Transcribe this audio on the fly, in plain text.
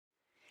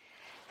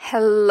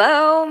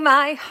Hello,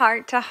 my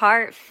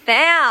heart-to-heart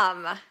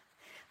fam.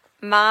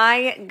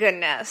 My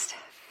goodness.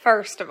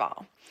 First of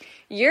all,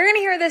 you're going to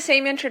hear the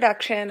same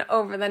introduction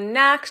over the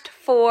next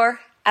 4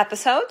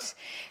 episodes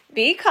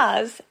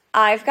because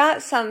I've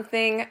got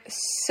something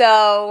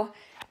so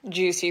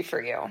juicy for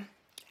you.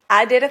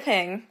 I did a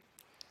thing.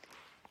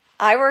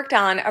 I worked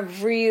on a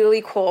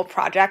really cool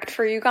project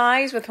for you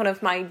guys with one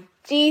of my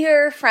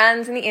dear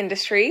friends in the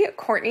industry,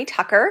 Courtney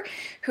Tucker,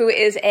 who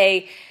is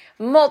a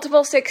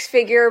multiple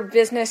 6-figure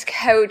business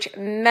coach,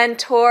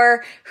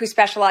 mentor who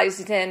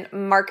specializes in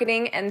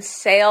marketing and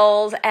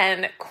sales.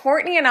 And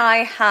Courtney and I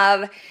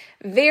have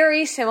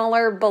very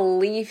similar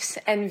beliefs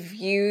and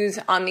views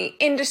on the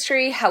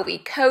industry, how we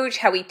coach,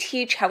 how we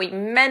teach, how we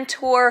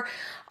mentor,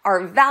 our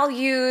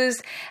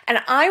values.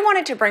 And I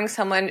wanted to bring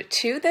someone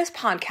to this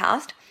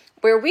podcast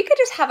where we could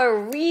just have a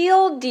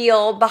real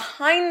deal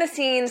behind the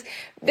scenes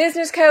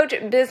business coach,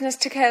 business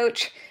to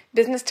coach,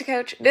 business to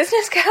coach,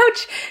 business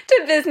coach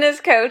to business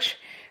coach,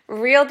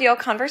 real deal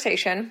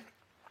conversation.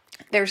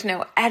 There's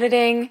no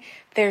editing.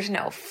 There's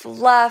no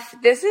fluff.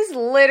 This is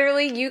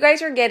literally, you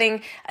guys are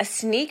getting a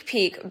sneak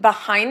peek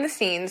behind the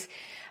scenes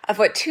of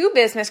what 2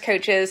 business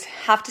coaches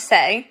have to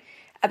say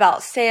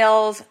about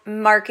sales,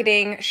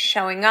 marketing,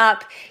 showing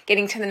up,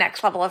 getting to the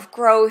next level of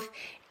growth,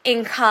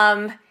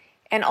 income,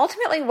 and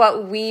ultimately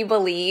what we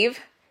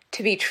believe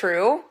to be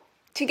true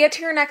to get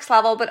to your next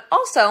level, but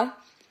also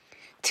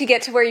to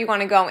get to where you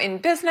want to go in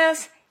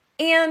business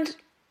and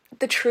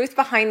the truth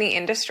behind the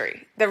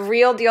industry, the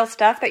real deal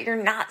stuff that you're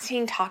not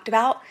seeing talked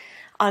about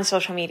on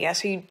social media.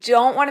 So you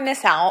don't want to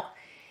miss out.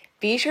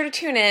 Be sure to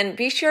tune in.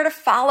 Be sure to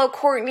follow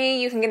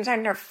Courtney. You can get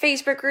inside her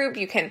Facebook group.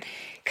 You can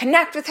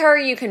connect with her.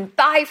 You can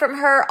buy from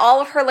her. All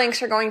of her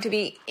links are going to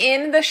be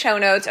in the show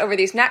notes over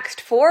these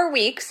next 4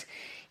 weeks.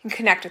 You can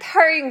connect with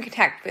her. You can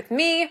connect with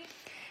me.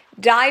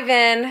 Dive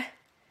in.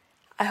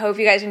 I hope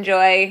you guys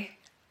enjoy.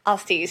 I'll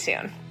see you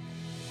soon.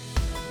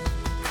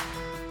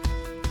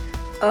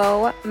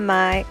 Oh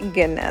my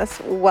goodness.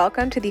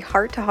 Welcome to the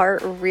Heart to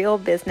Heart Real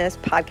Business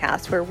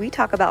podcast, where we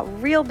talk about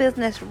real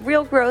business,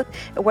 real growth,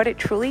 and what it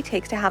truly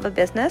takes to have a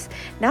business,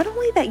 not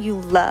only that you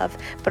love,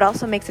 but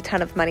also makes a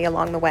ton of money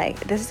along the way.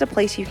 This is a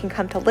place you can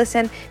come to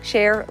listen,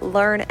 share,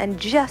 learn, and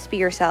just be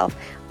yourself.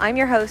 I'm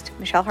your host,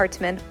 Michelle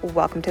Hartzman.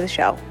 Welcome to the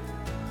show.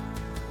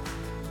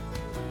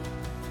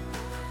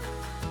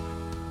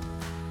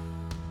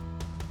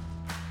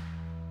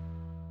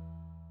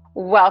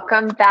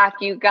 Welcome back,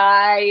 you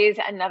guys.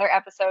 Another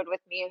episode with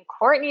me and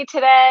Courtney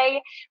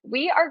today.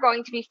 We are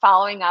going to be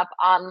following up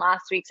on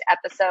last week's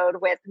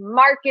episode with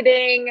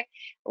marketing,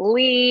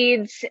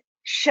 leads,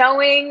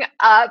 showing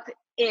up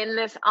in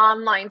this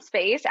online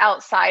space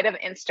outside of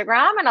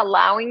Instagram and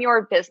allowing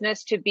your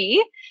business to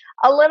be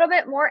a little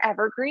bit more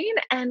evergreen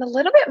and a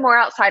little bit more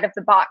outside of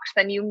the box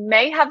than you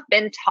may have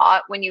been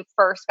taught when you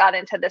first got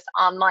into this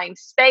online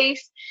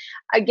space.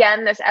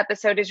 Again, this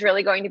episode is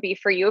really going to be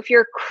for you if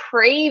you're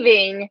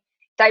craving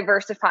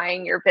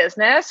diversifying your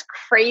business,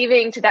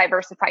 craving to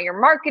diversify your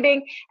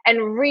marketing,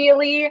 and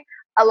really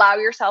allow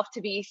yourself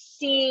to be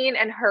seen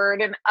and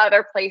heard in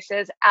other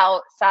places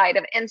outside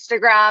of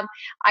Instagram.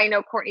 I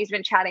know Courtney's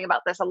been chatting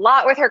about this a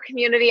lot with her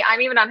community.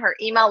 I'm even on her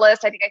email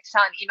list. I think I saw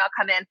an email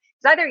come in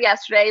either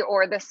yesterday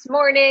or this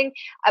morning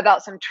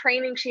about some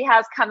training she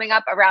has coming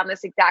up around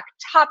this exact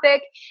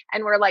topic.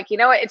 And we're like, you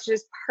know what? It's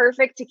just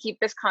perfect to keep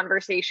this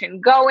conversation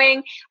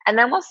going. And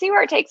then we'll see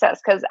where it takes us,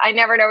 because I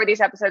never know where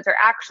these episodes are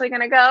actually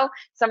going to go.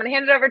 So I'm going to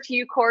hand it over to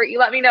you, Court. You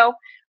let me know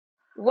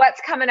what's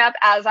coming up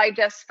as I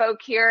just spoke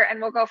here,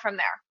 and we'll go from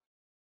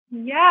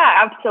there.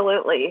 Yeah,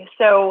 absolutely.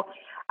 So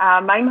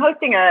I'm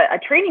hosting a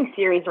training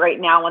series right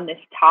now on this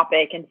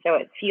topic, and so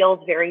it feels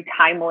very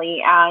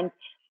timely. And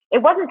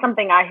it wasn't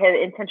something I had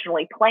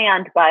intentionally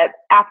planned, but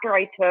after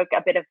I took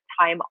a bit of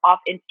time off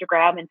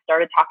Instagram and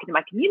started talking to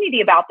my community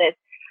about this,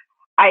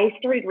 I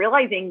started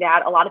realizing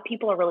that a lot of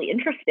people are really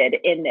interested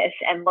in this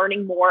and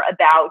learning more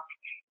about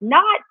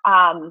not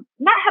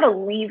how to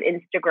leave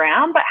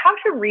Instagram, but how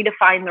to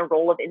redefine the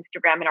role of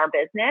Instagram in our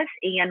business.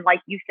 And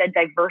like you said,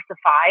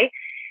 diversify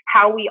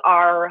how we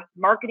are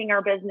marketing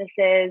our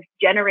businesses,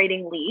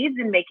 generating leads,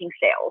 and making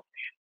sales.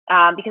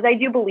 Because I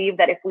do believe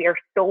that if we are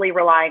solely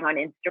relying on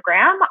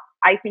Instagram,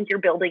 I think you're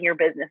building your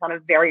business on a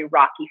very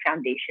rocky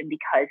foundation,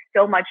 because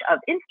so much of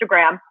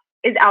Instagram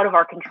is out of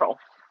our control.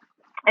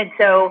 And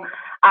so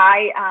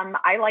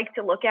I like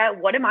to look at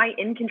what am I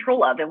in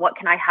control of and what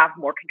can I have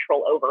more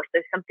control over.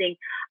 So something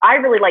I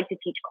really like to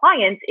teach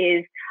clients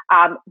is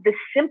the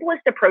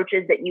simplest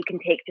approaches that you can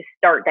take to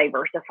start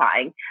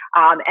diversifying.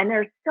 And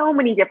there's so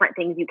many different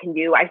things you can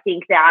do. I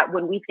think that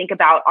when we think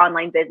about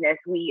online business,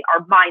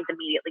 our minds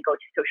immediately go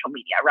to social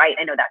media, right?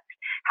 I know that's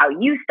how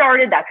you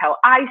started. That's how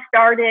I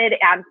started.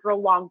 And for a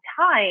long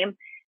time,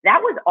 that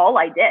was all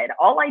I did.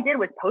 All I did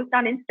was post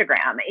on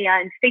Instagram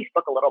and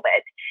Facebook a little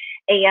bit.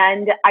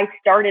 And I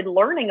started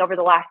learning over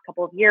the last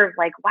couple of years,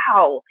 like,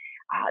 wow,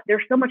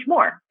 there's so much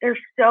more. There's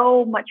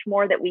so much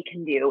more that we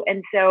can do.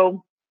 And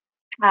so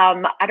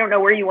I don't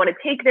know where you want to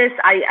take this.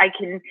 I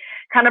can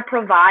kind of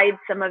provide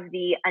some of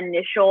the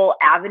initial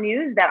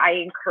avenues that I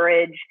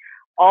encourage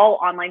all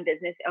online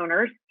business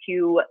owners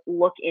to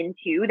look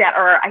into that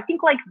are, I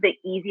think, like the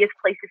easiest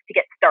places to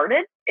get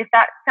started, if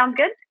that sounds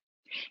good.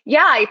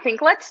 Yeah, I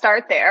think let's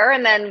start there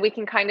and then we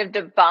can kind of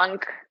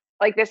debunk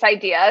like this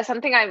idea.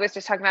 Something I was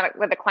just talking about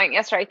with a client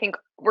yesterday. I think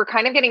we're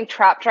kind of getting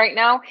trapped right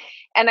now.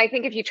 And I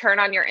think if you turn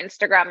on your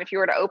Instagram, if you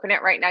were to open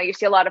it right now, you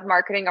see a lot of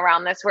marketing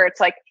around this where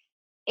it's like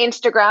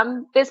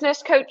Instagram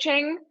business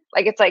coaching,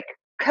 like it's like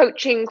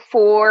coaching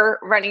for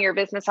running your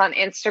business on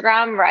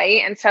Instagram,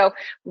 right? And so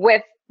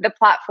with the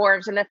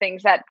platforms and the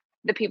things that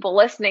the people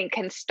listening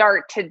can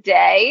start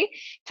today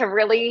to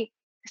really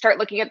start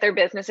looking at their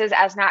businesses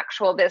as an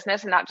actual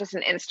business and not just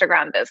an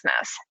Instagram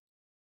business.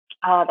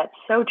 Oh, that's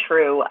so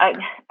true.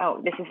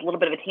 This is a little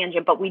bit of a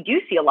tangent, but we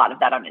do see a lot of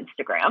that on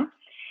Instagram.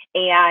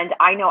 And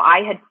I know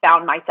I had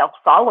found myself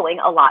following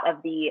a lot of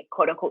the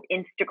quote unquote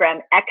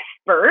Instagram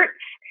experts.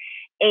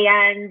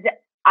 And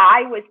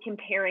I was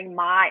comparing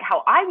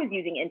how I was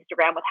using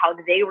Instagram with how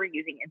they were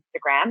using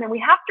Instagram. And we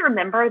have to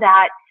remember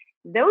that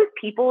those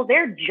people,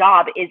 their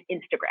job is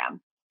Instagram.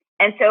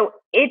 And so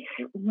it's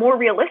more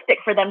realistic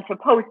for them to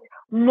post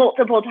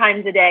multiple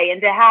times a day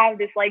and to have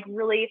this like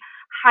really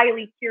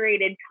highly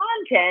curated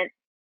content.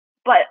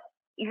 But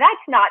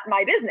that's not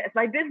my business.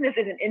 My business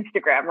isn't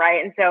Instagram,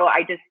 right? And so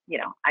I just,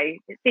 I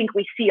think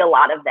we see a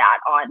lot of that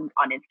on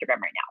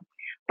Instagram right now.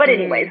 But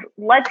anyways,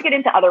 let's get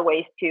into other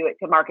ways to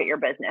market your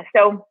business.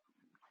 So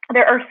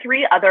there are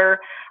 3 other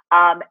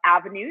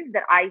avenues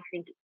that I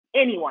think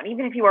anyone,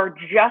 even if you are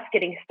just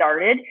getting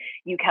started,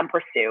 you can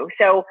pursue.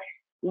 So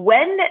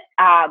when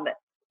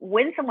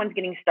someone's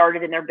getting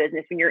started in their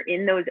business, when you're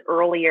in those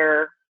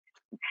earlier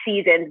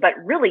seasons, but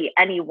really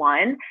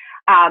anyone,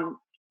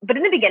 but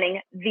in the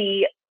beginning,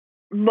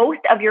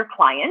 most of your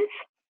clients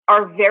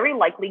are very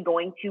likely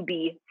going to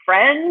be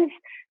friends,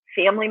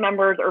 family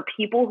members, or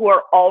people who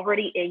are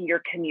already in your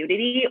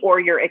community or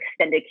your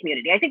extended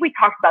community. I think we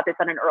talked about this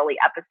on an early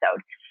episode.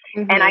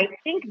 Mm-hmm. And I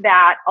think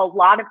that a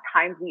lot of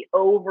times we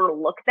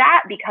overlook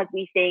that because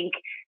we think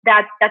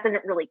that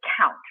doesn't really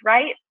count,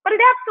 right? But it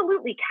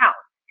absolutely counts.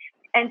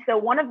 And so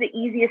one of the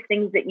easiest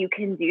things that you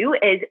can do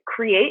is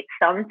create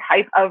some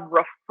type of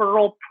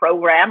referral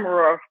program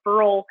or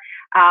referral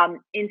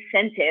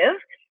incentive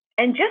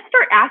and just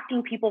start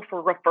asking people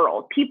for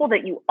referrals, people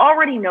that you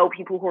already know,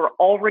 people who are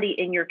already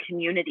in your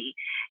community.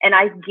 And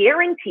I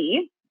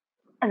guarantee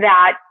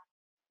that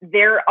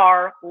there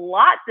are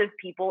lots of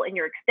people in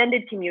your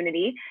extended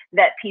community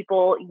that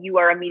people you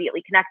are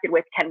immediately connected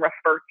with can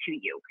refer to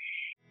you.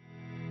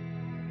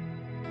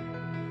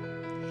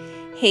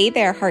 Hey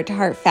there, Heart to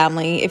Heart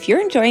family. If you're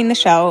enjoying the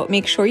show,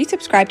 make sure you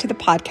subscribe to the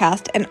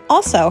podcast and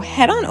also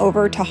head on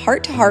over to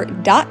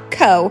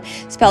hearttoheart.co,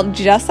 spelled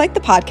just like the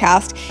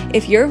podcast,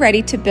 if you're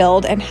ready to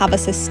build and have a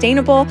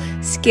sustainable,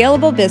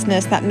 scalable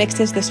business that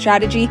mixes the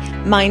strategy,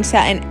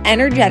 mindset, and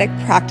energetic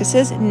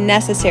practices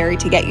necessary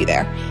to get you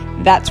there.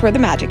 That's where the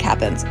magic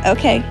happens.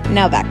 Okay,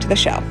 now back to the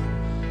show.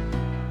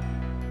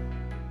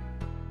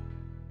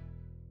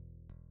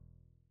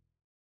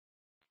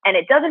 And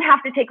it doesn't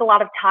have to take a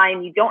lot of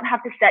time. You don't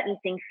have to set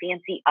anything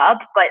fancy up,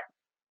 but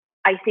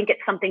I think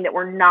it's something that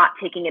we're not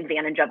taking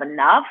advantage of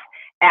enough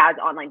as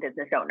online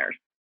business owners.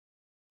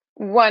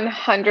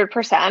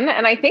 100%.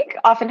 And I think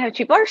oftentimes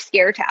people are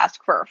scared to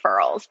ask for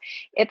referrals.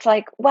 It's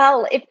like,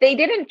 well, if they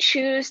didn't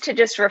choose to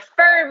just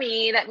refer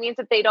me, that means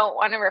that they don't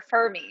want to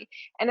refer me.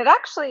 And it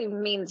actually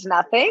means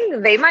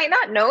nothing. They might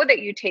not know that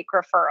you take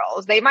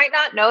referrals. They might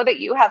not know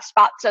that you have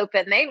spots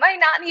open. They might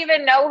not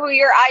even know who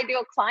your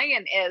ideal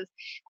client is.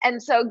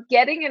 And so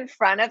getting in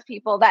front of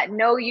people that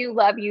know you,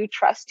 love you,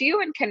 trust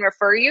you, and can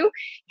refer you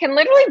can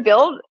literally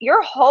build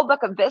your whole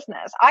book of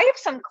business. I have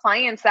some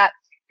clients that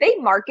they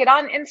market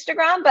on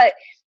Instagram, but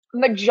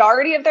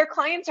majority of their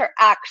clients are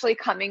actually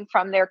coming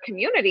from their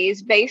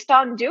communities based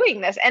on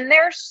doing this. And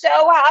they're so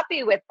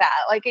happy with that.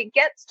 Like it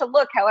gets to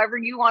look however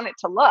you want it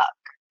to look.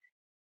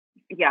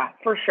 Yeah,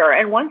 for sure.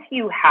 And once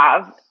you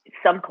have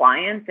some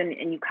clients and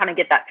you kind of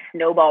get that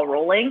snowball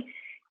rolling,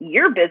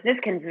 your business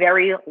can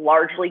very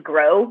largely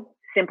grow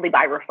simply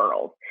by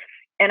referrals.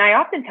 And I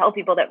often tell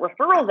people that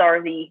referrals are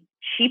the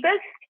cheapest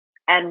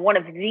and one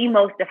of the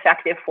most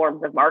effective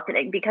forms of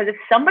marketing, because if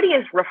somebody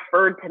is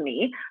referred to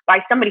me by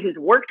somebody who's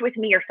worked with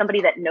me or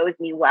somebody that knows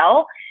me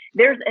well,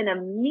 there's an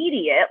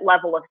immediate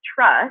level of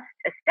trust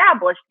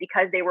established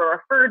because they were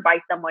referred by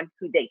someone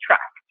who they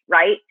trust,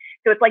 right?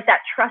 So it's like that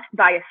trust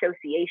by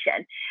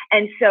association.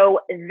 And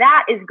so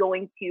that is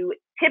going to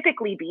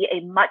typically be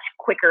a much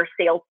quicker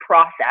sales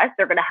process.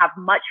 They're going to have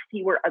much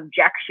fewer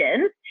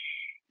objections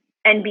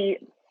and be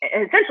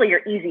essentially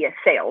your easiest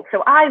sales.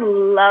 So I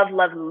love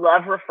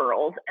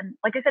referrals. And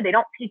like I said, they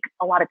don't take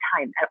a lot of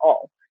time at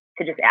all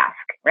to just ask,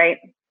 right?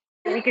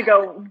 We could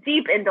go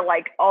deep into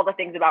like all the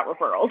things about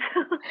referrals.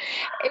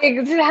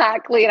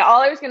 Exactly. And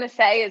all I was going to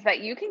say is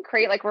that you can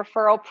create like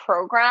referral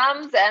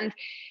programs and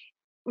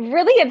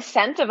really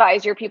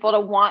incentivize your people to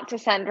want to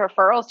send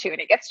referrals to.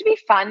 And it gets to be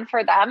fun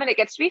for them and it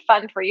gets to be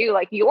fun for you.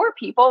 Like your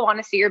people want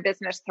to see your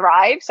business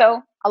thrive.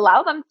 So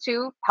allow them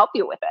to help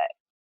you with it.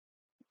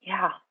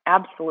 Yeah,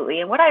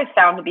 absolutely. And what I've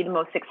found to be the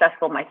most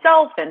successful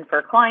myself and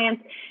for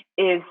clients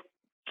is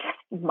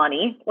just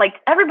money. Like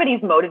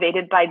everybody's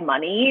motivated by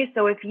money.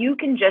 So if you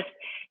can just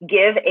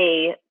give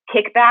a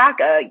kickback,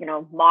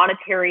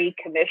 monetary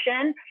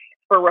commission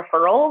for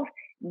referrals,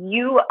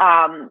 you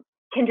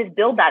can just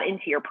build that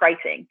into your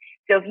pricing.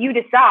 So if you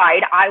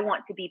decide I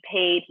want to be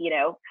paid,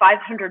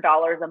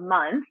 $500 a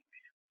month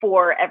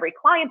for every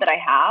client that I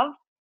have,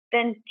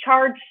 then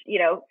charge,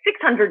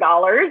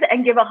 $600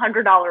 and give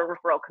 $100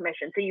 referral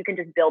commission. So you can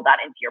just build that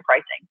into your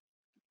pricing.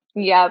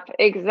 Yep,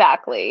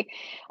 exactly.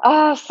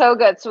 Oh, so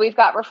good. So we've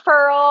got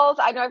referrals.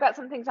 I know I've got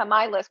some things on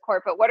my list,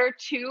 Court, but what are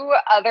two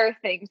other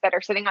things that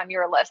are sitting on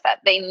your list that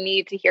they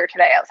need to hear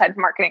today outside of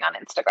marketing on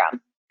Instagram?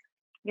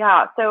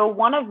 Yeah. So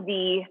one of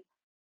the,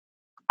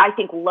 I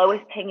think,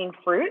 lowest hanging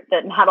fruit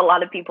that not a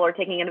lot of people are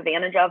taking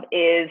advantage of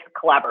is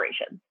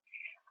collaboration.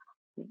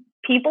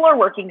 People are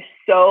working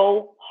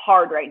so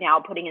hard right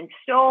now, putting in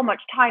so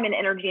much time and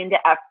energy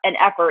and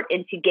effort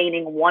into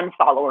gaining one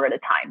follower at a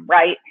time,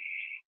 right?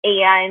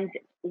 And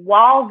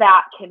while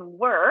that can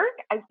work,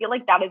 I feel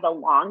like that is a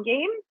long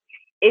game.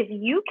 If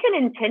you can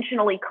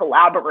intentionally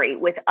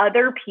collaborate with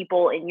other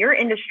people in your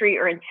industry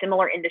or in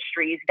similar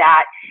industries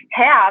that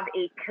have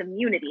a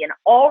community, an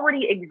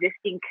already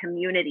existing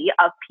community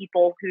of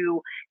people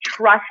who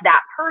trust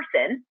that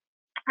person,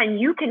 and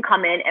you can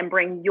come in and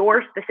bring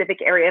your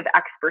specific area of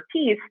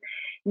expertise,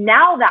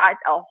 now that's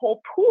a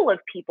whole pool of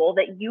people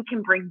that you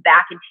can bring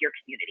back into your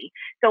community.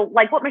 So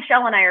like what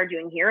Michelle and I are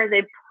doing here is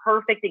a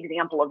perfect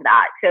example of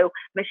that. So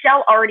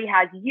Michelle already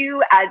has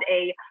you as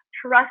a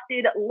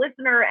trusted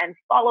listener and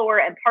follower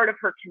and part of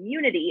her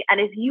community.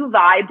 And if you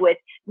vibe with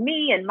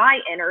me and my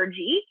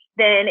energy,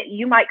 then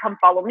you might come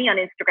follow me on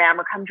Instagram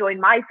or come join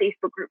my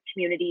Facebook group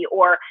community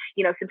or,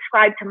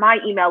 subscribe to my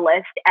email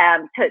list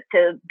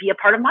to be a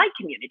part of my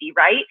community,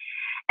 right?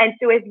 And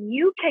so if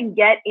you can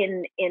get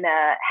in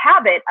a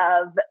habit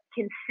of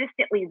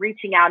consistently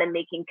reaching out and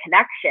making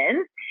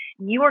connections,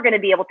 you are going to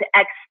be able to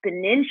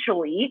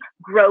exponentially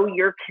grow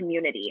your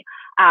community.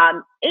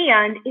 And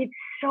it's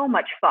so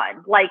much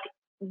fun. Like,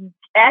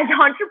 as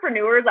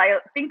entrepreneurs, I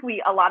think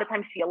we a lot of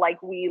times feel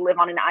like we live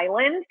on an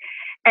island.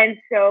 And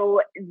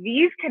so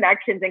these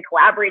connections and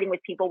collaborating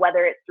with people,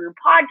 whether it's through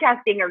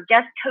podcasting or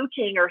guest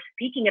coaching or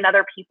speaking in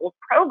other people's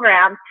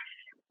programs,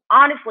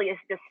 honestly, it's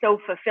just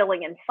so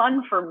fulfilling and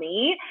fun for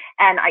me.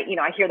 And I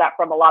hear that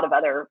from a lot of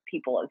other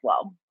people as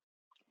well.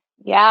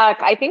 Yeah,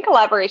 I think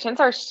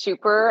collaborations are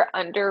super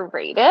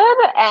underrated.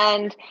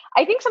 And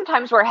I think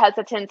sometimes we're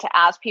hesitant to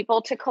ask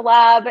people to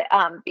collab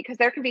because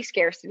there can be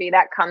scarcity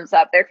that comes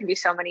up. There can be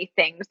so many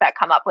things that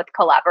come up with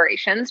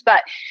collaborations.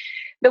 But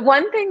the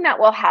one thing that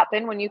will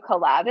happen when you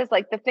collab is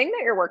like the thing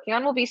that you're working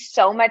on will be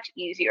so much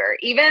easier.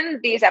 Even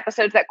these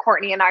episodes that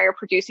Courtney and I are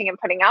producing and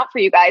putting out for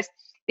you guys,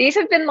 these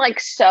have been like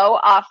so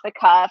off the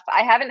cuff.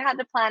 I haven't had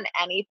to plan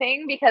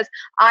anything because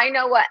I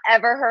know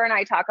whatever her and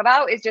I talk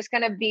about is just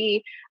going to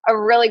be a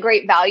really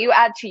great value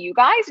add to you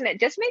guys. And it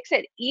just makes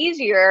it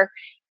easier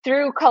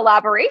through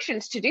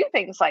collaborations to do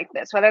things like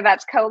this, whether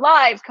that's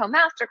co-lives,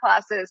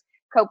 co-masterclasses,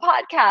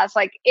 co-podcasts.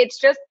 Like it's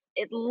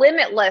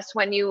limitless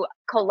when you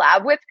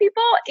collab with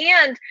people.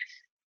 And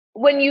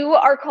when you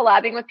are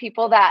collabing with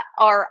people that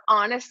are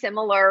on a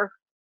similar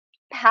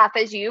path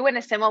as you in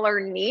a similar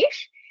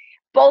niche,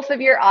 both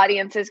of your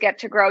audiences get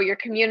to grow, your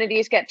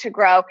communities get to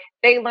grow,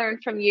 they learn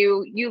from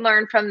you, you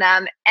learn from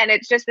them. And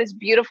it's just this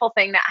beautiful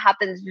thing that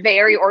happens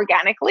very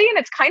organically. And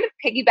it's kind of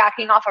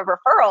piggybacking off of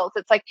referrals.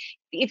 It's like,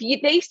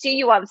 they see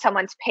you on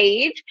someone's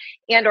page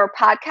and or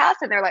podcast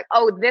and they're like,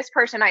 oh, this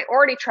person I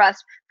already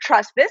trust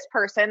this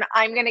person,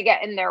 I'm going to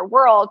get in their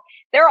world.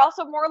 They're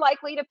also more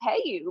likely to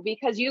pay you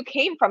because you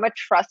came from a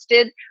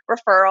trusted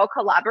referral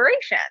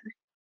collaboration.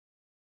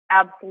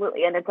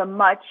 Absolutely. And it's a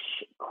much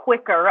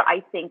quicker,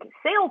 I think,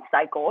 sales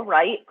cycle,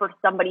 right? For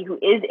somebody who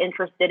is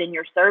interested in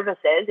your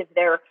services, if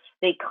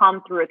they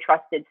come through a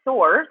trusted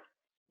source,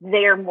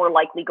 they're more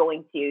likely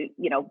going to,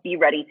 be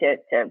ready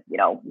to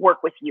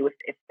work with you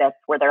if that's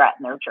where they're at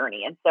in their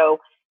journey. And so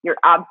you're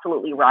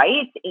absolutely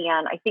right.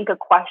 And I think a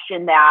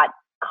question that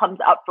comes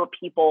up for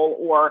people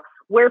or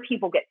where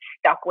people get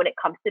stuck when it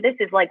comes to this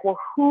is like, well,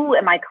 who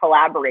am I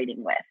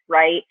collaborating with,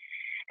 right?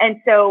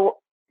 And so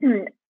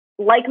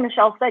like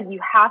Michelle said, you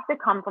have to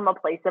come from a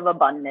place of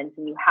abundance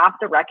and you have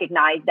to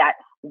recognize that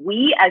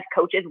we as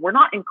coaches, we're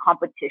not in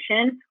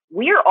competition.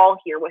 We're all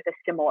here with a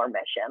similar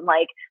mission.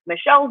 Like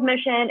Michelle's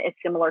mission is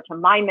similar to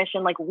my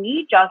mission. Like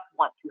we just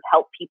want to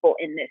help people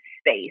in this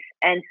space.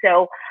 And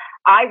so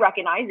I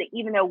recognize that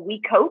even though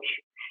we coach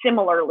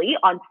similarly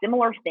on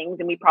similar things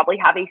and we probably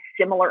have a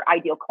similar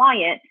ideal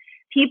client,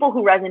 people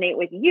who resonate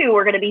with you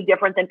are going to be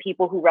different than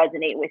people who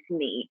resonate with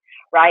me,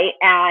 right?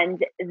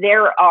 And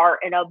there are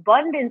an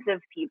abundance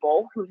of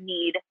people who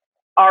need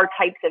our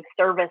types of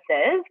services.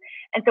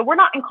 And so we're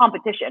not in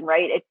competition,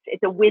 right?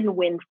 It's a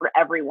win-win for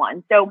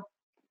everyone. So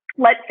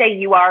let's say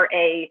you are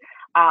a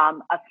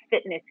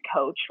fitness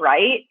coach,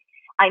 right?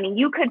 I mean,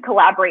 you could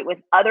collaborate with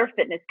other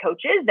fitness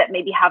coaches that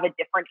maybe have a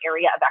different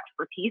area of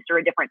expertise or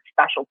a different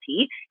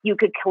specialty. You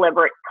could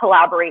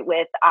collaborate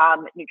with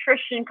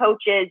nutrition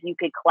coaches. You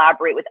could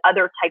collaborate with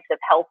other types of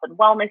health and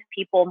wellness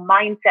people,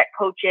 mindset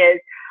coaches,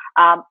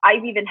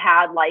 I've even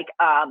had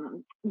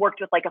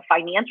worked with like a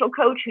financial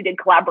coach who did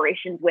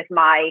collaborations with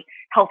my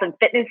health and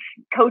fitness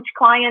coach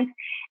clients.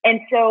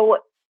 And so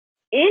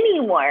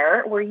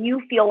anywhere where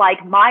you feel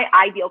like my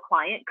ideal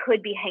client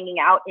could be hanging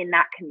out in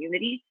that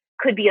community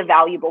could be a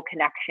valuable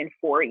connection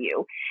for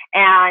you.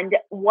 And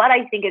what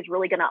I think is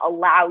really going to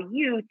allow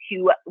you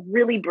to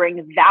really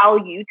bring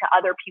value to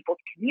other people's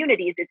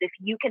communities is if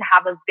you can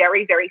have a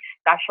very, very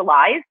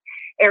specialized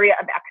area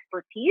of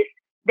expertise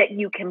that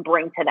you can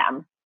bring to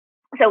them.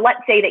 So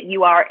let's say that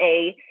you are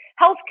a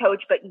health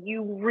coach, but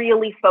you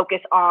really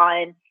focus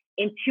on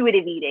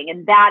intuitive eating,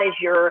 and that is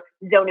your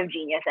zone of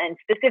genius, and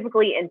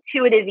specifically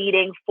intuitive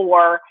eating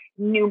for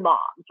new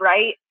moms,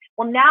 right?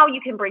 Well, now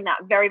you can bring that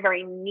very,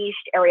 very niche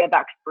area of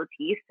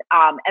expertise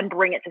and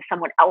bring it to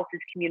someone else's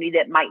community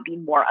that might be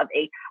more of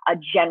a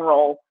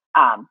general,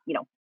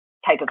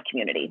 type of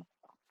community.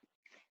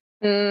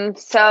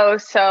 So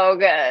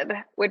good.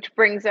 Which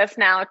brings us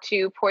now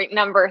to point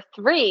number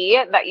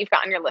 3 that you've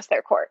got on your list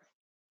there, Court.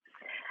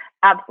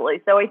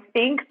 Absolutely. So I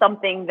think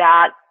something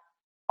that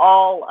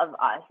all of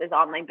us as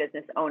online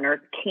business owners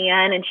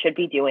can and should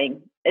be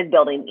doing is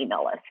building an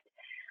email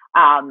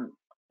list.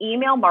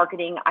 Email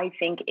marketing, I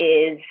think,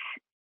 is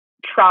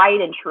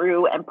tried and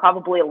true and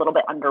probably a little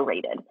bit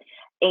underrated.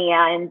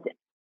 And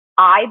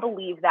I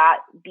believe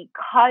that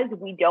because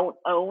we don't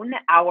own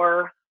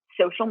our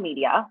social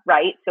media,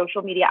 right?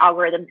 Social media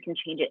algorithms can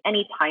change at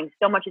any time.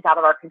 So much is out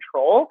of our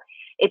control.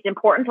 It's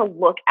important to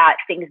look at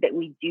things that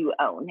we do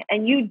own.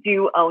 And you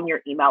do own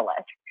your email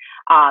list.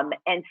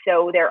 And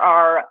so there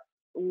are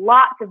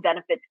lots of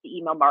benefits to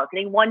email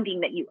marketing. One being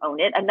that you own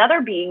it.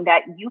 Another being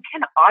that you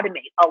can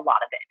automate a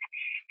lot of it.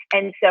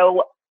 And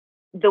so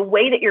the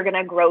way that you're going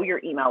to grow your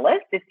email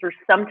list is through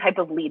some type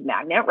of lead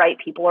magnet, right?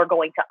 People are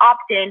going to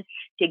opt in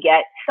to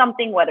get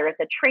something, whether it's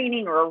a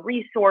training or a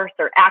resource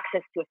or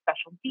access to a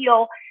special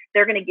deal.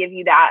 They're going to give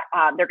you that.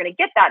 They're going to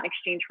get that in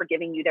exchange for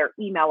giving you their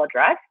email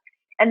address.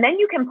 And then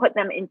you can put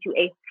them into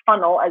a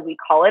funnel, as we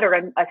call it, or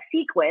a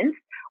sequence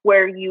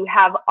where you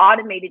have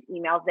automated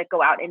emails that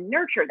go out and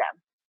nurture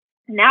them.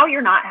 Now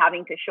you're not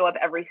having to show up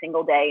every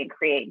single day and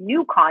create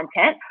new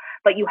content,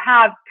 but you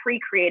have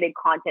pre-created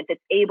content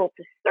that's able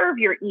to serve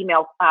your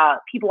email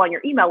people on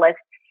your email list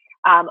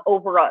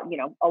over a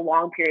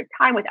long period of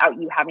time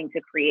without you having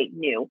to create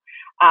new.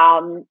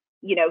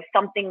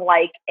 Something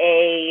like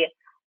a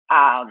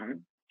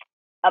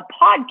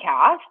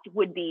podcast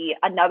would be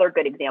another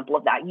good example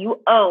of that.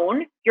 You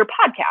own your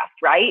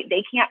podcast, right?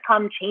 They can't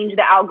come change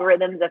the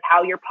algorithms of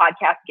how your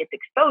podcast gets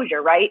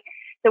exposure, right?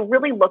 So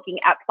really looking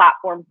at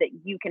platforms that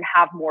you can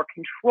have more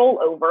control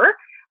over,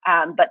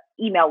 but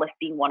email list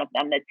being one of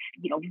them that's,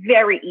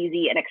 very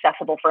easy and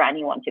accessible for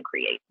anyone to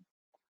create.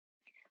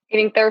 I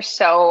think they're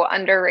so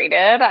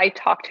underrated. I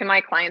talk to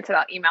my clients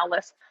about email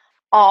lists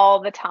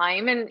all the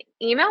time, and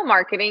email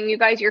marketing, you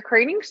guys, you're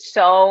creating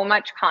so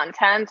much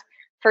content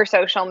for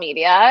social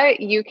media.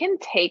 You can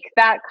take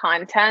that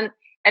content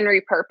and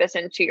repurpose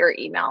into your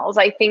emails.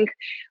 I think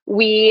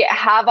we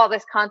have all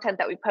this content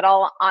that we put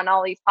on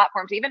all these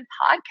platforms, even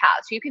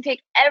podcasts. You can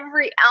take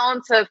every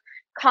ounce of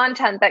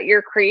content that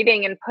you're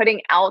creating and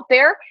putting out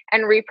there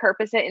and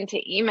repurpose it into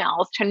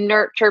emails to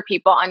nurture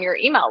people on your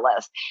email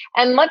list.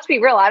 And let's be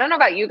real, I don't know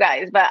about you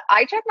guys, but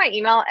I check my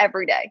email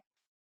every day,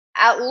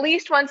 at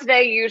least once a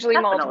day, usually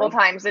multiple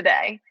times a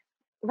day.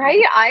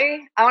 Right? I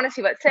want to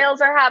see what sales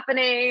are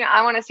happening.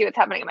 I want to see what's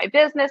happening in my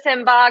business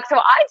inbox. So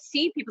I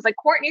see people's like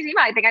Courtney's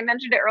email. I think I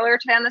mentioned it earlier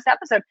today on this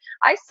episode.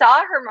 I saw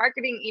her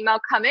marketing email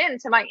come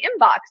into my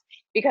inbox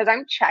because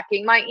I'm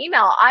checking my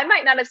email. I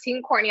might not have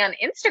seen Courtney on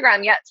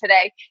Instagram yet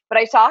today, but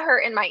I saw her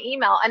in my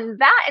email. And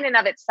that in and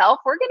of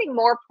itself, we're getting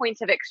more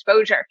points of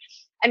exposure.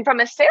 And from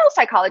a sales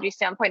psychology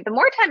standpoint, the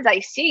more times I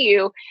see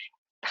you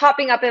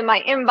popping up in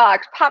my inbox,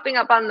 popping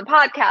up on the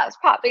podcast,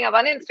 popping up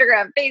on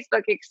Instagram,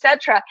 Facebook,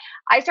 etc.,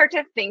 I start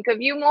to think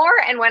of you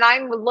more. And when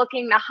I'm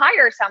looking to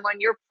hire someone,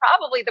 you're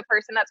probably the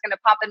person that's going to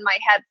pop in my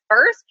head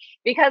first,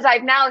 because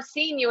I've now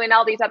seen you in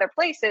all these other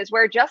places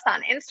where just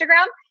on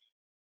Instagram,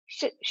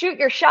 shoot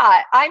your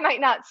shot. I might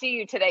not see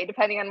you today,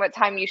 depending on what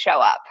time you show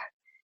up.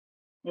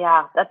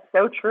 Yeah, that's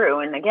so true.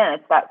 And again,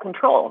 it's that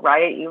control,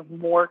 right? You have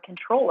more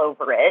control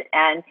over it.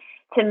 And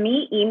to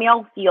me,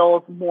 email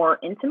feels more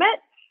intimate.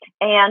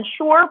 And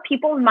sure,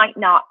 people might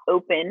not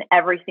open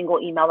every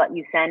single email that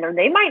you send, or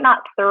they might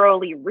not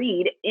thoroughly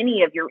read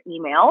any of your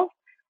emails.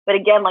 But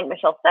again, like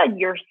Michelle said,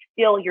 your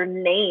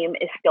name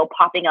is still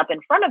popping up in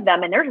front of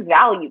them, and there's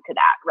value to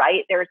that,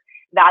 right? There's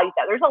value to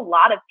that. There's a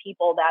lot of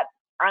people that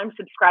I'm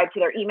subscribed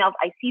to their emails.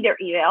 I see their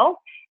emails,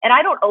 and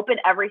I don't open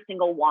every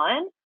single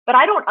one, but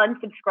I don't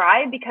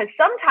unsubscribe, because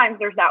sometimes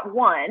there's that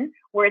one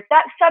where it's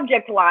that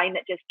subject line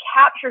that just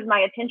captures my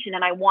attention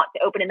and I want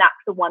to open, and that's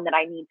the one that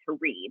I need to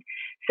read.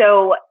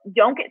 So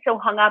don't get so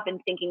hung up in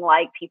thinking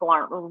like people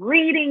aren't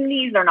reading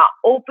these, they're not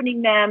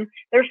opening them.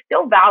 There's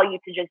still value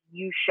to just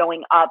you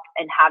showing up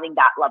and having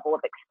that level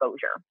of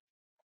exposure.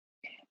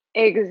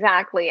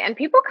 Exactly. And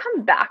people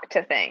come back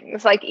to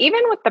things like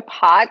even with the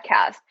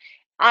podcast.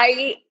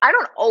 I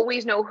don't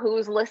always know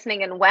who's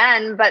listening and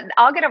when, but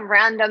I'll get a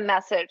random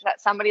message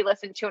that somebody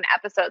listened to an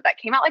episode that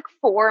came out like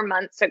 4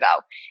 months ago.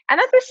 And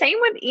that's the same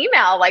with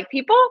email. Like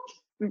people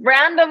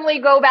randomly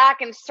go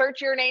back and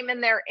search your name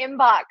in their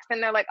inbox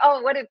and they're like,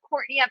 oh, what did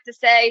Courtney have to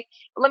say?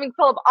 Let me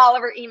pull up all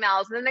of her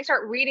emails. And then they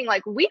start reading.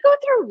 Like we go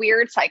through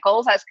weird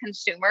cycles as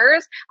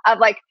consumers of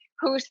like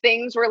whose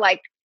things we're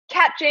like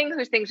catching,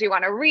 whose things we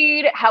want to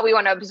read, how we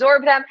want to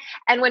absorb them.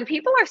 And when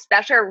people are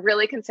special, are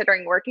really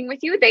considering working with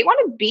you, they want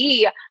to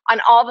be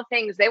on all the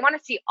things. They want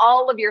to see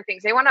all of your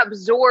things. They want to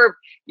absorb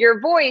your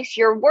voice,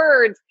 your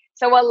words.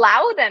 So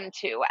allow them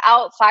to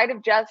outside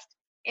of just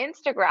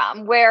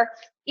Instagram, where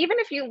even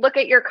if you look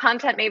at your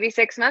content maybe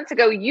 6 months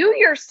ago, you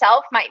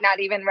yourself might not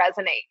even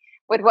resonate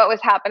with what was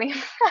happening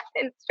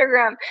on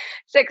Instagram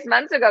 6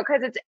 months ago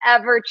because it's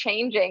ever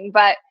changing.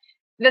 But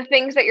the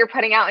things that you're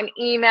putting out in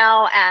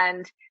email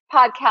and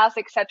podcasts,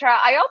 etc.,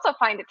 I also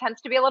find it tends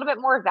to be a little bit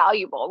more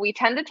valuable. We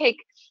tend to take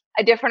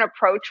a different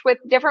approach with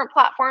different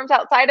platforms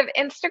outside of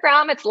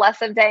Instagram. It's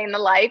less of day in the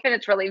life and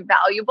it's really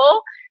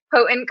valuable,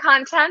 potent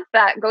content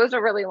that goes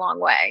a really long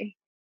way.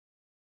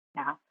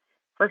 Yeah.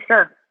 For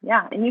sure.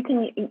 Yeah. And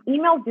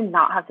emails do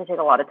not have to take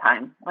a lot of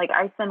time. Like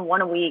I send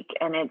one a week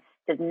and it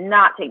does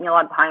not take me a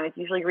lot of time. It's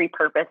usually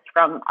repurposed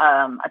from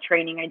a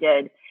training I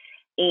did.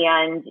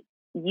 And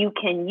you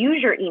can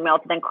use your email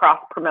to then cross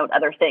promote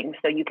other things.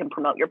 So you can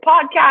promote your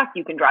podcast.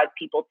 You can drive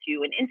people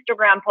to an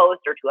Instagram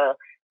post or to a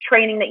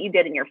training that you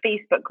did in your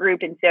Facebook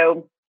group. And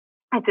so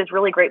it's this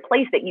really great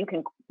place that you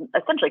can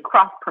essentially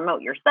cross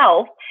promote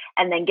yourself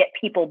and then get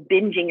people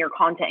binging your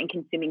content and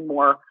consuming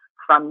more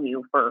from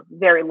you for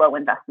very low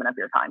investment of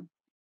your time.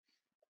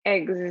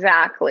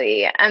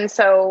 Exactly. And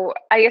so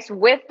I guess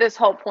with this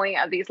whole point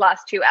of these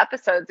last 2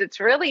 episodes, it's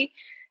really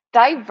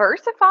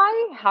diversify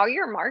how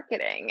you're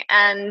marketing.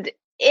 And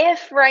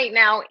if right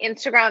now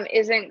Instagram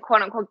isn't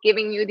quote unquote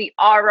giving you the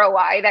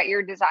ROI that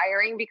you're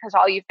desiring because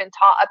all you've been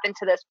taught up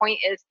until this point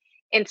is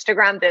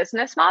Instagram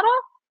business model,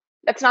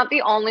 that's not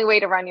the only way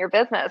to run your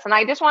business. And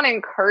I just want to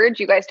encourage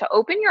you guys to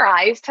open your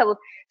eyes to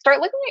start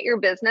looking at your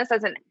business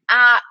as an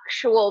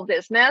actual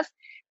business.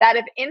 That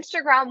if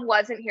Instagram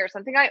wasn't here,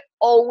 something I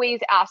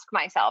always ask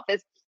myself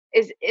is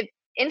if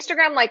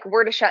Instagram like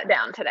were to shut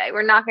down today,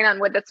 we're knocking on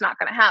wood, that's not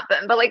going to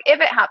happen. But like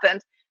if it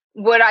happens,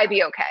 would I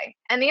be okay?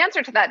 And the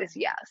answer to that is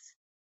yes.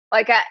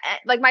 Like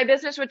my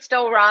business would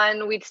still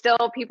run.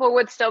 People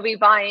would still be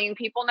buying.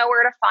 People know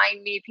where to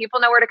find me. People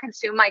know where to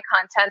consume my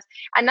content.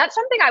 And that's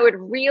something I would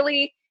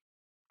really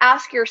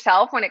ask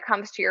yourself when it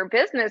comes to your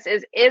business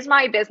is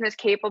my business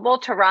capable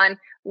to run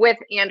with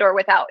and or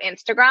without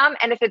Instagram?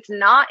 And if it's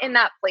not in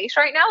that place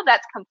right now,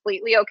 that's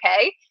completely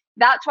okay.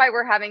 That's why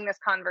we're having this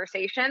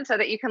conversation so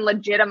that you can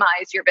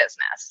legitimize your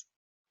business.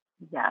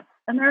 Yes.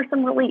 And there are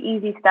some really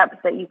easy steps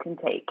that you can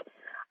take.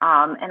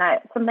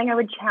 Something I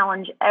would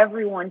challenge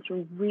everyone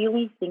to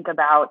really think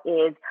about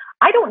is,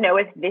 I don't know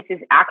if this is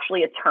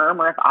actually a term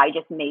or if I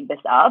just made this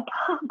up,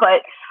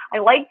 but I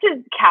like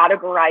to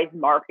categorize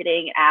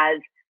marketing as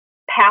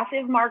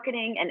passive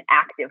marketing and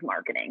active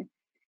marketing.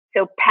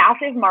 So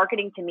passive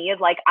marketing to me is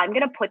like, I'm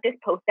going to put this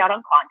post out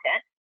on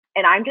content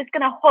and I'm just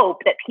going to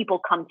hope that people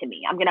come to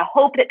me. I'm going to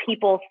hope that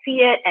people see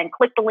it and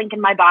click the link in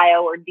my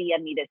bio or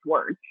DM me this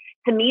word.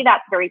 To me,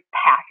 that's very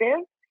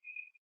passive.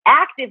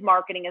 Active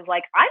marketing is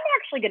like, I'm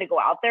actually going to go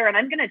out there and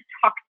I'm going to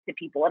talk to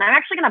people and I'm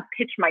actually going to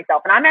pitch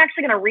myself and I'm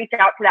actually going to reach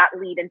out to that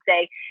lead and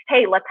say,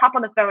 hey, let's hop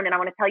on the phone and I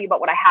want to tell you about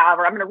what I have.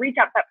 Or I'm going to reach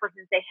out to that person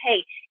and say,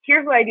 hey,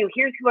 here's what I do.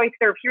 Here's who I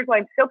serve. Here's why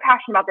I'm so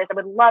passionate about this. I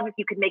would love if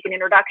you could make an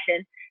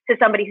introduction to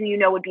somebody who you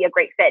know would be a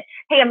great fit.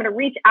 Hey, I'm going to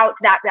reach out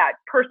to that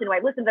person who I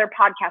listen to their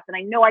podcast and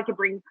I know I could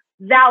bring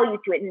value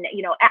to it and,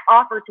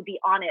 offer to be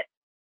on it.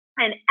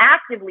 And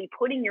actively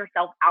putting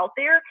yourself out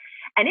there.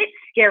 And it's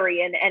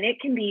scary and it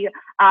can be,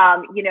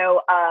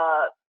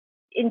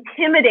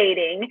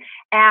 intimidating.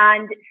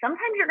 And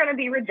sometimes you're going to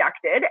be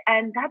rejected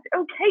and that's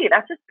okay.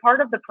 That's just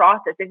part of the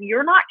process. If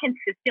you're not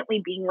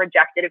consistently being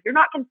rejected, if you're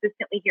not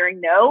consistently hearing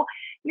no,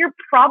 you're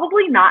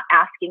probably not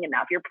asking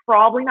enough. You're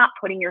probably not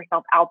putting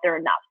yourself out there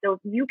enough. So if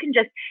you can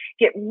just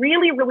get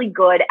really, really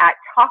good at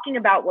talking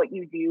about what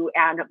you do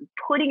and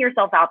putting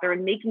yourself out there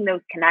and making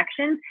those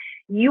connections,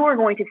 you are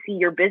going to see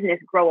your business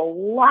grow a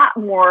lot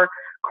more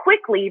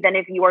quickly than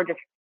if you are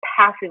just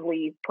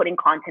passively putting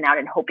content out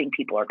and hoping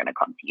people are going to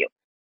come to you.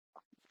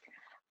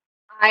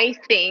 I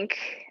think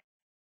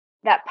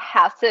that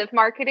passive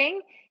marketing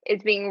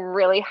is being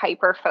really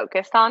hyper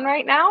focused on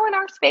right now in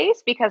our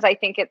space because I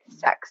think it's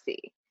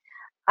sexy.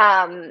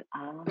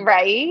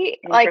 Right?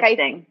 Like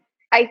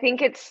I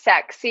think it's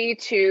sexy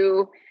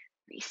to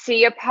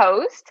see a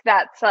post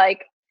that's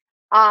like,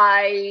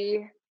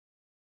 I'll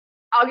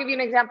give you an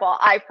example.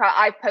 I've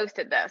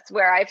posted this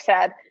where I've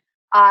said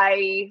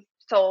I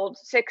sold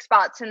 6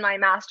 spots in my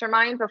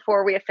mastermind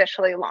before we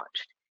officially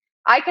launched.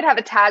 I could have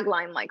a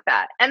tagline like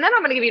that. And then I'm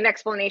going to give you an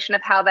explanation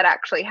of how that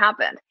actually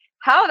happened.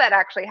 How that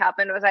actually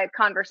happened was I had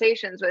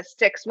conversations with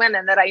 6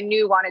 women that I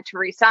knew wanted to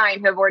resign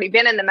who have already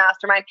been in the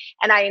mastermind,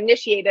 and I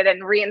initiated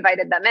and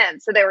re-invited them in.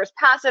 So there was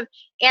passive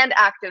and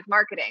active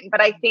marketing. But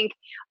I think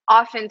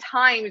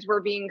oftentimes we're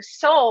being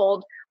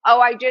sold,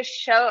 oh, I just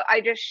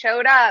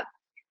showed up,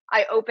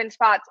 I opened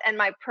spots, and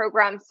my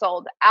program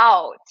sold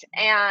out.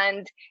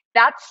 And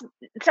that's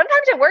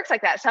sometimes it works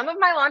like that. Some of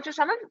my launches,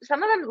 some of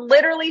them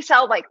literally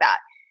sell like that.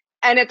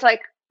 And it's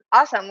like,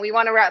 awesome. We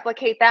want to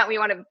replicate that. We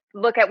want to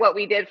look at what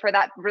we did for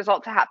that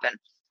result to happen.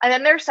 And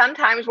then there's some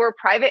times where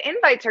private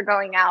invites are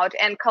going out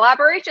and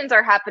collaborations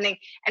are happening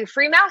and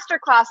free master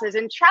classes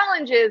and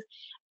challenges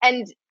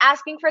and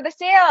asking for the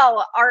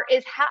sale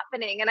is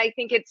happening. And I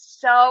think it's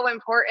so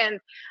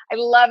important. I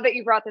love that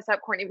you brought this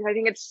up, Courtney, because I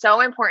think it's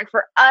so important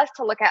for us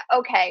to look at,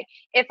 okay,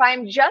 if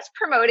I'm just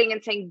promoting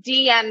and saying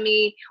DM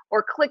me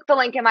or click the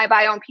link in my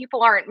bio and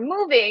people aren't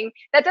moving,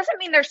 that doesn't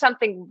mean there's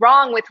something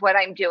wrong with what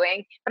I'm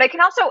doing. But I can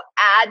also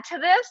add to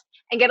this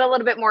and get a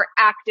little bit more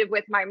active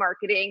with my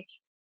marketing,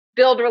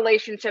 build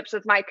relationships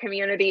with my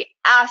community,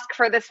 ask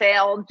for the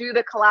sale, do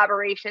the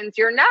collaborations.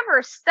 You're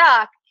never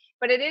stuck,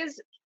 but it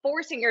is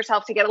forcing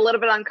yourself to get a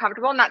little bit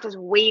uncomfortable, not just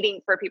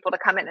waiting for people to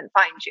come in and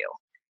find you.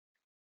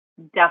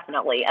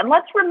 Definitely. And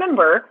let's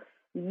remember,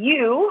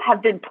 you have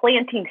been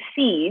planting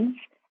seeds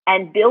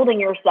and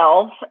building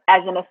yourself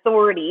as an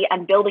authority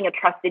and building a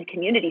trusted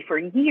community for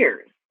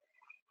years.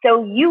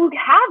 So you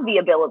have the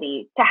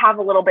ability to have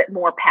a little bit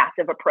more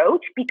passive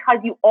approach because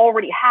you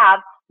already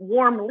have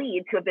warm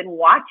leads who have been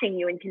watching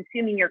you and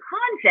consuming your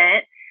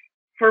content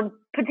for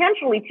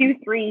potentially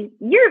 2-3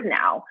 years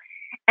now.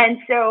 And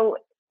so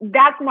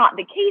that's not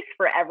the case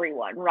for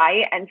everyone,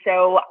 right? And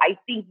so I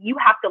think you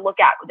have to look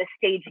at the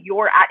stage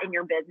you're at in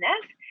your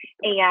business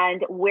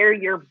and where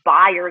your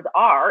buyers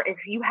are. If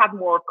you have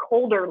more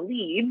colder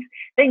leads,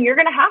 then you're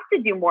going to have to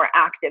do more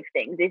active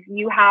things. If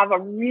you have a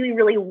really,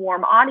 really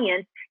warm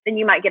audience, then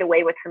you might get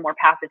away with some more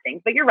passive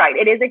things. But you're right.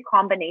 It is a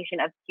combination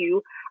of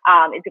two.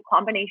 It's a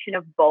combination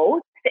of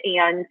both.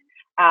 And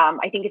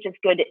I think it's just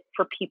good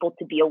for people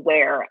to be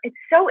aware. It's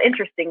so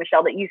interesting,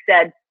 Michelle, that you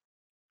said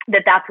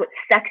that that's what's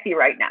sexy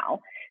right now.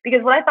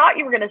 Because what I thought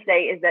you were going to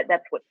say is that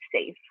that's what's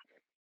safe.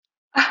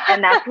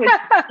 And that's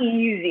what's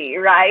easy,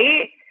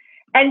 right?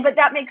 But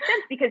that makes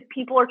sense because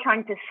people are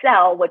trying to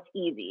sell what's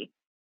easy,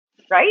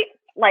 right?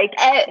 Like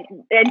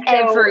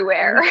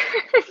everywhere.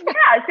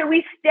 Yeah. So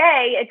we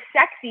stay, it's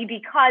sexy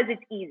because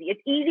it's easy.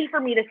 It's easy for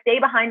me to stay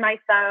behind my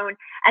phone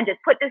and just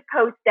put this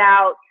post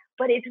out.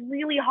 But it's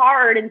really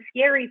hard and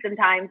scary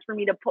sometimes for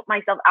me to put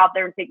myself out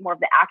there and take more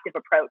of the active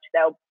approach.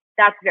 So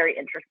that's very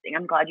interesting.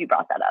 I'm glad you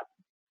brought that up.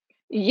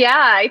 Yeah,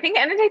 I think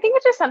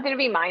it's just something to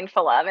be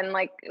mindful of. And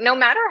like, no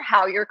matter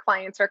how your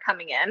clients are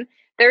coming in,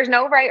 there's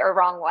no right or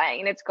wrong way.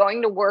 And it's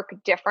going to work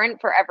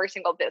different for every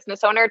single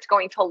business owner. It's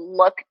going to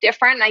look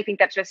different. And I think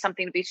that's just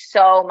something to be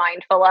so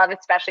mindful of,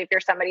 especially if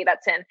you're somebody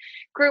that's in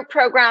group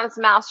programs,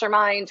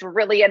 masterminds,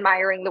 really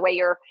admiring the way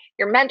your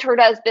mentor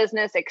does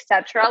business,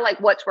 etc. Like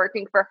what's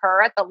working for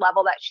her at the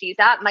level that she's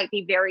at might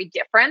be very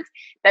different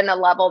than the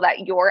level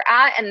that you're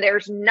at. And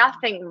there's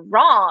nothing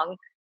wrong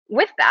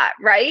with that,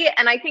 right?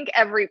 And I think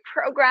every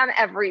program,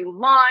 every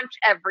launch,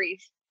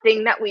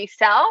 everything that we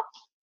sell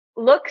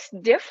looks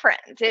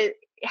different.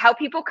 How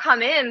people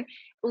come in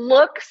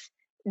looks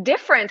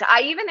different.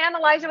 I even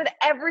analyze it with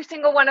every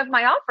single one of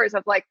my offers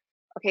of like,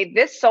 okay,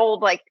 this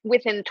sold like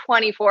within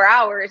 24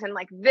 hours and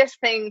like this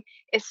thing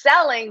is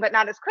selling, but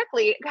not as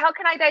quickly. How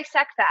can I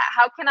dissect that?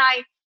 How can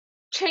I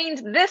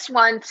change this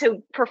one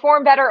to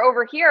perform better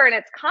over here? And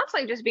it's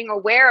constantly just being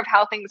aware of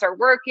how things are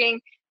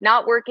working,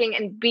 not working,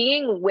 and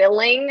being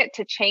willing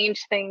to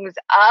change things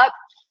up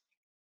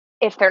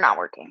if they're not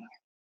working.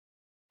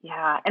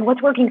 Yeah. And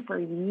what's working for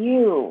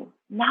you,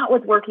 not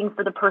what's working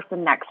for the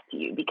person next to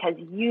you, because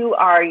you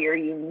are a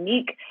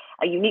unique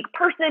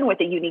person with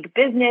a unique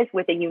business,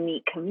 with a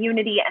unique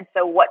community. And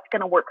so what's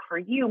going to work for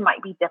you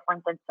might be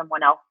different than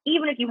someone else.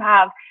 Even if you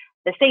have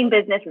the same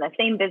business and the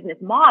same business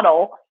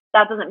model,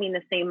 that doesn't mean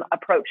the same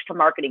approach to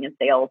marketing and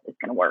sales is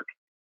going to work.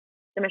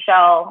 So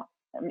Michelle,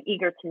 I'm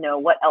eager to know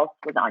what else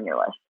was on your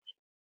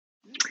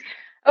list.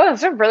 Oh,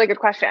 that's a really good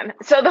question.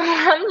 So the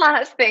one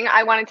last thing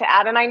I wanted to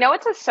add, and I know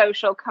it's a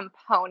social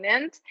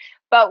component,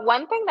 but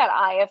one thing that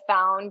I have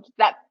found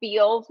that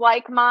feels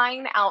like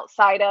mine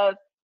outside of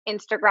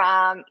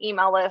Instagram,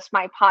 email list,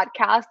 my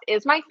podcast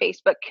is my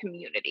Facebook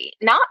community,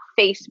 not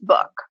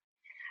Facebook,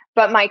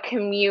 but my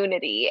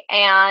community.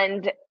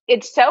 And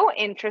it's so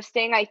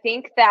interesting. I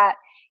think that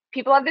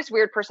people have this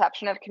weird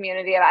perception of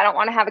community, and I don't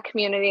want to have a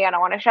community. I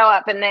don't want to show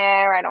up in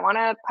there. I don't want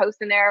to post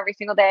in there every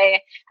single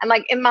day. And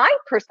like, in my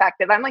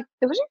perspective, I'm like,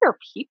 those are your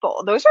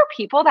people. Those are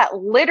people that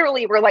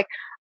literally were like,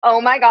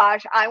 oh my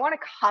gosh, I want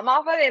to come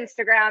off of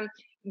Instagram,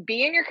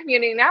 be in your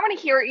community, and I want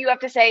to hear what you have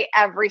to say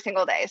every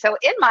single day. So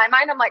in my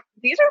mind, I'm like,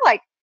 these are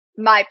like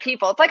my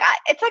people. It's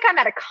like I'm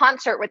at a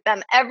concert with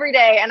them every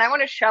day, and I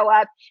want to show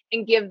up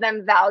and give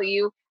them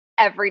value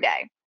every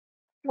day.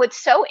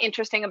 What's so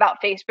interesting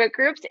about Facebook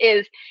groups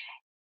is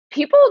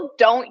people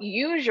don't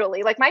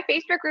usually, like, my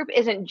Facebook group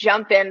isn't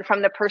jumping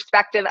from the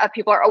perspective of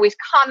people are always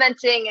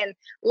commenting and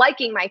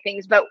liking my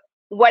things. But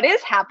what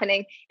is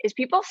happening is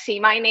people see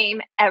my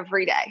name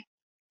every day.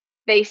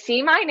 They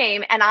see my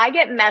name, and I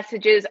get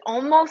messages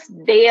almost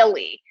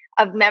daily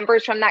of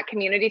members from that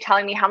community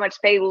telling me how much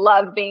they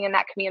love being in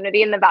that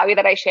community and the value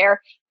that I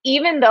share,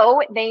 even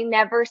though they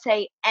never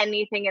say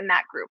anything in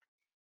that group.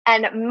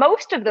 And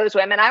most of those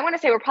women, I want to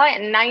say we're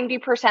probably at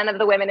 90% of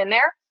the women in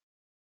there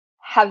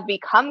have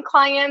become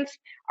clients,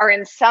 are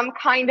in some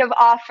kind of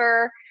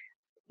offer,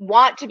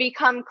 want to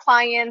become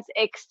clients,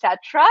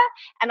 etc.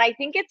 And I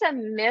think it's a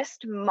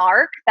missed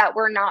mark that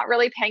we're not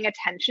really paying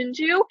attention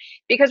to,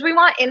 because we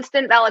want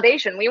instant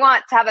validation. We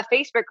want to have a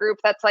Facebook group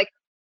that's like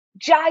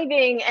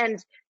jiving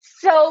and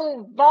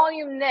so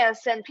volume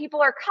this, and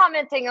people are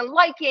commenting and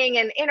liking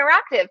and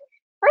interactive.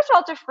 First of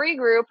all, it's a free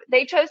group.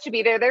 They chose to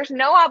be there. There's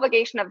no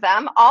obligation of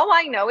them. All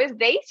I know is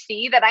they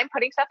see that I'm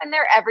putting stuff in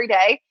there every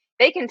day.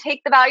 They can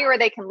take the value or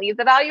they can leave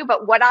the value.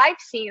 But what I've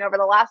seen over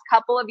the last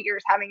couple of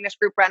years having this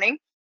group running,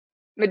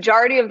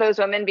 majority of those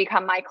women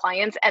become my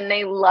clients and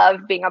they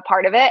love being a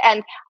part of it.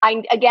 And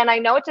I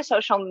know it's a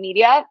social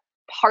media,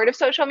 part of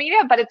social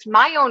media, but it's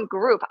my own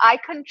group. I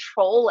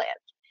control it.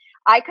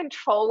 I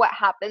control what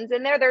happens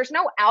in there. There's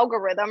no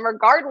algorithm.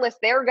 Regardless,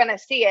 they're going to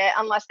see it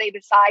unless they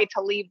decide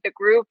to leave the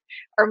group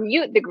or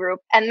mute the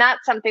group. And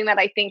that's something that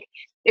I think,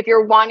 if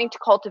you're wanting to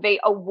cultivate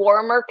a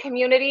warmer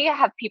community,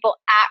 have people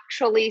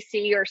actually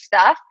see your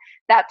stuff,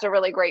 that's a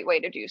really great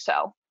way to do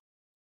so.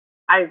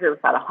 I agree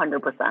with that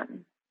 100%.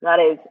 That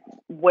is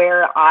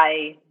where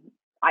I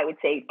would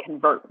say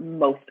convert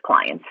most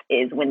clients,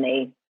 is when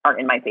they are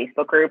in my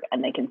Facebook group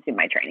and they consume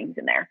my trainings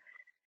in there,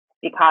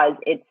 because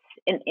it's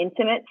an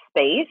intimate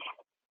space.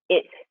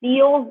 It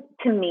feels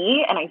to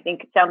me, and I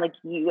think it sounds like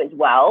you as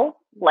well,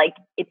 like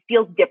it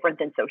feels different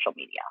than social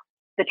media,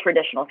 the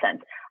traditional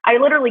sense. I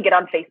literally get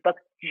on Facebook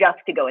just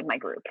to go in my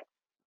group.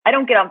 I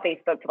don't get on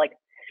Facebook to like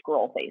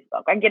scroll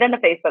Facebook. I get into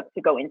Facebook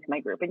to go into my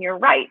group. And you're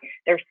right,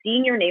 they're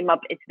seeing your name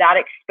up. It's that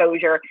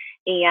exposure.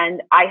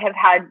 And I have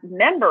had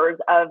members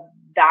of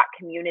that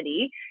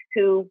community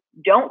who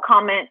don't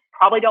comment,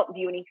 probably don't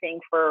view anything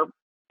for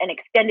an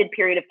extended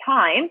period of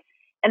time.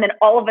 And then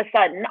all of a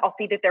sudden, I'll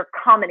see that they're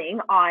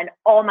commenting on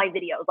all my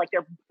videos, like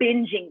they're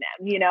binging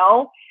them, you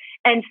know?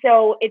 And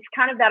so it's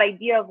kind of that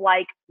idea of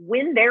like,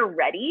 when they're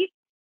ready,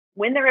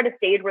 when they're at a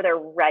stage where they're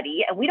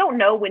ready, and we don't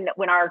know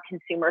when our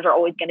consumers are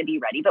always going to be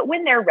ready, but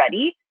when they're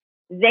ready,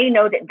 they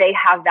know that they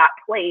have that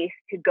place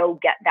to go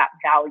get that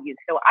value.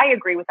 So I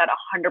agree with that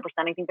 100%.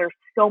 I think there's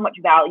so much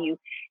value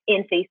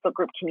in Facebook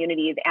group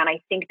communities. And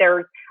I think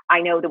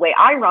I know the way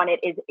I run it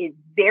is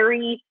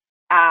very,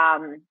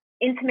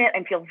 intimate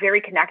and feel very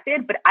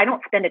connected, but I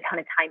don't spend a ton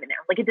of time in there.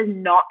 Like, it does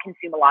not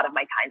consume a lot of my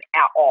time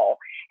at all.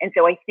 And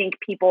so I think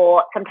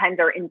people sometimes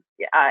are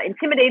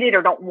intimidated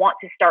or don't want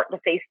to start the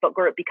Facebook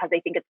group because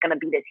they think it's going to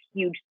be this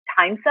huge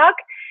time suck.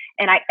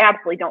 And I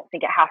absolutely don't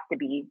think it has to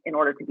be in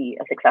order to be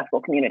a successful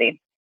community.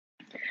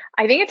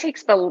 I think it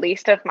takes the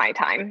least of my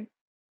time.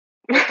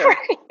 Sure.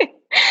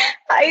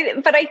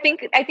 But I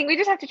think we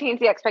just have to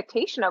change the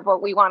expectation of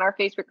what we want our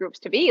Facebook groups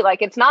to be.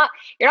 Like, you're not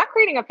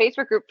creating a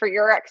Facebook group for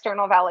your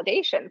external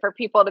validation, for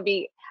people to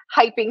be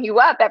hyping you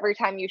up every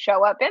time you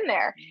show up in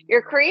there.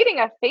 You're creating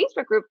a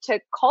Facebook group to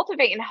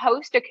cultivate and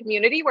host a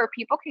community where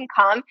people can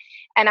come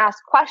and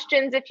ask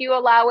questions if you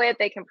allow it.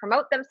 They can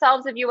promote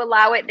themselves if you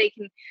allow it. They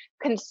can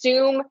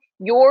consume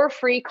your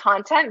free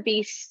content,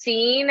 be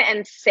seen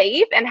and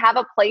safe, and have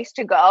a place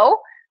to go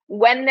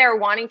when they're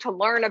wanting to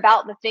learn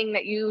about the thing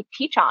that you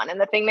teach on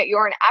and the thing that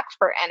you're an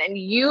expert in. And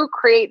you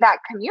create that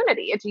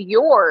community. It's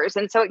yours.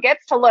 And so it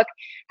gets to look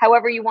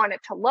however you want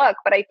it to look.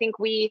 But I think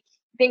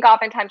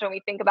oftentimes when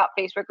we think about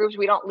Facebook groups,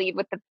 we don't lead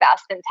with the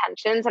best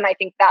intentions. And I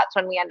think that's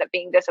when we end up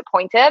being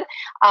disappointed.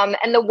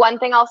 And the one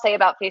thing I'll say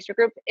about Facebook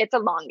groups, it's a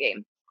long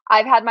game.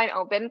 I've had mine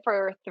open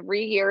for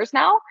 3 years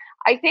now,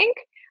 I think.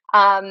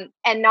 And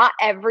not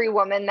every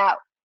woman that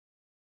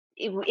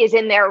is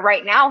in there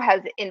right now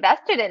has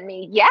invested in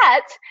me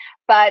yet,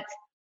 but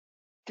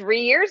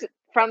 3 years,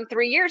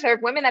 there are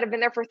women that have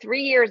been there for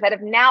 3 years that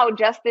have now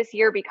just this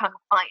year become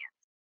clients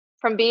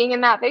from being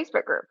in that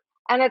Facebook group.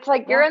 And it's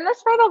like, you're in this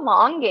for the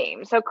long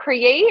game. So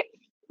create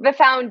the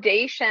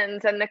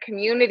foundations and the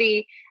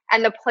community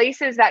and the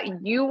places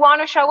that you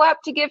want to show up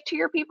to give to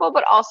your people,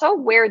 but also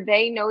where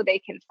they know they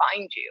can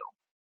find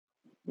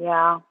you.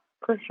 Yeah,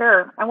 for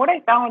sure. And what I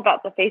found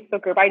about the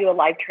Facebook group, I do a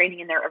live training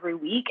in there every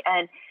week,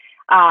 and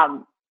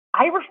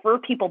I refer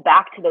people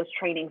back to those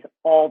trainings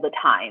all the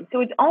time.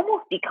 So it's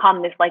almost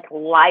become this like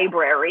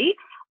library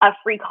of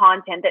free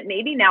content that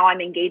maybe now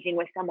I'm engaging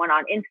with someone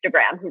on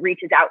Instagram who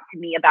reaches out to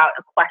me about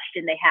a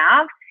question they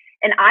have.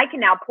 And I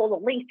can now pull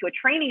the link to a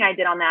training I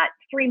did on that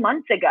 3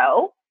 months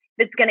ago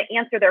that's going to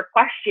answer their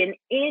question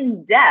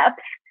in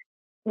depth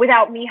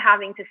without me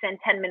having to send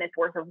 10 minutes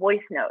worth of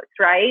voice notes,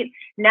 right?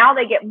 Now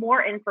they get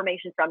more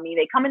information from me.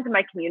 They come into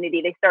my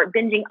community. They start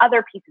binging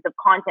other pieces of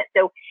content.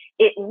 So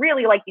it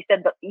really, like you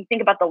said, you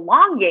think about the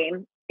long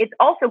game, it's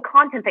also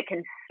content that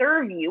can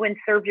serve you and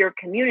serve your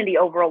community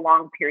over a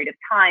long period of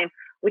time,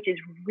 which is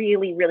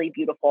really, really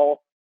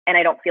beautiful. And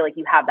I don't feel like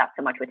you have that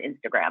so much with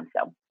Instagram.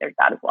 So there's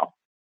that as well.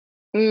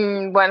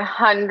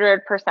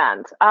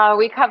 100%.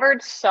 We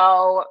covered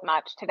so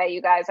much today,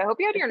 you guys. I hope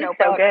you had your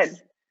notebooks. So good.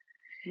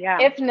 Yeah.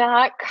 If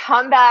not,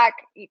 come back,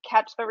 you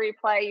catch the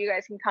replay. You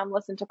guys can come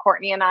listen to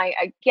Courtney and I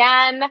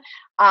again.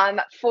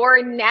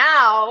 For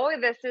now,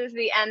 this is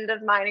the end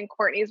of mine and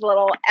Courtney's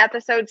little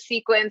episode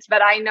sequence,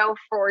 but I know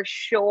for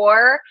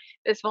sure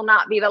this will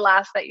not be the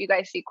last that you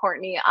guys see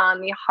Courtney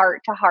on the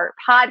Heart to Heart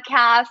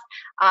podcast.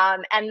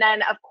 And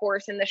then, of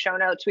course, in the show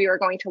notes, we are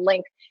going to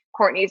link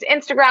Courtney's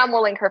Instagram.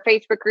 We'll link her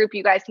Facebook group.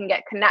 You guys can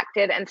get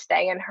connected and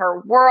stay in her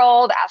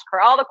world, ask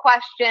her all the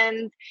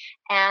questions.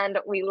 And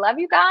we love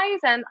you guys,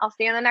 and I'll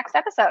see you in the next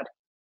episode.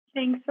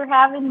 Thanks for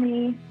having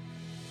me.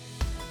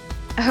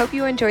 I hope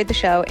you enjoyed the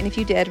show. And if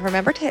you did,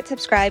 remember to hit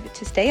subscribe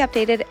to stay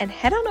updated, and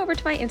head on over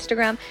to my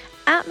Instagram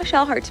at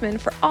Michelle Hartzman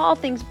for all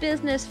things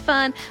business,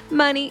 fun,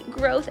 money,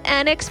 growth,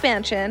 and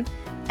expansion.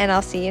 And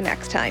I'll see you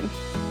next time.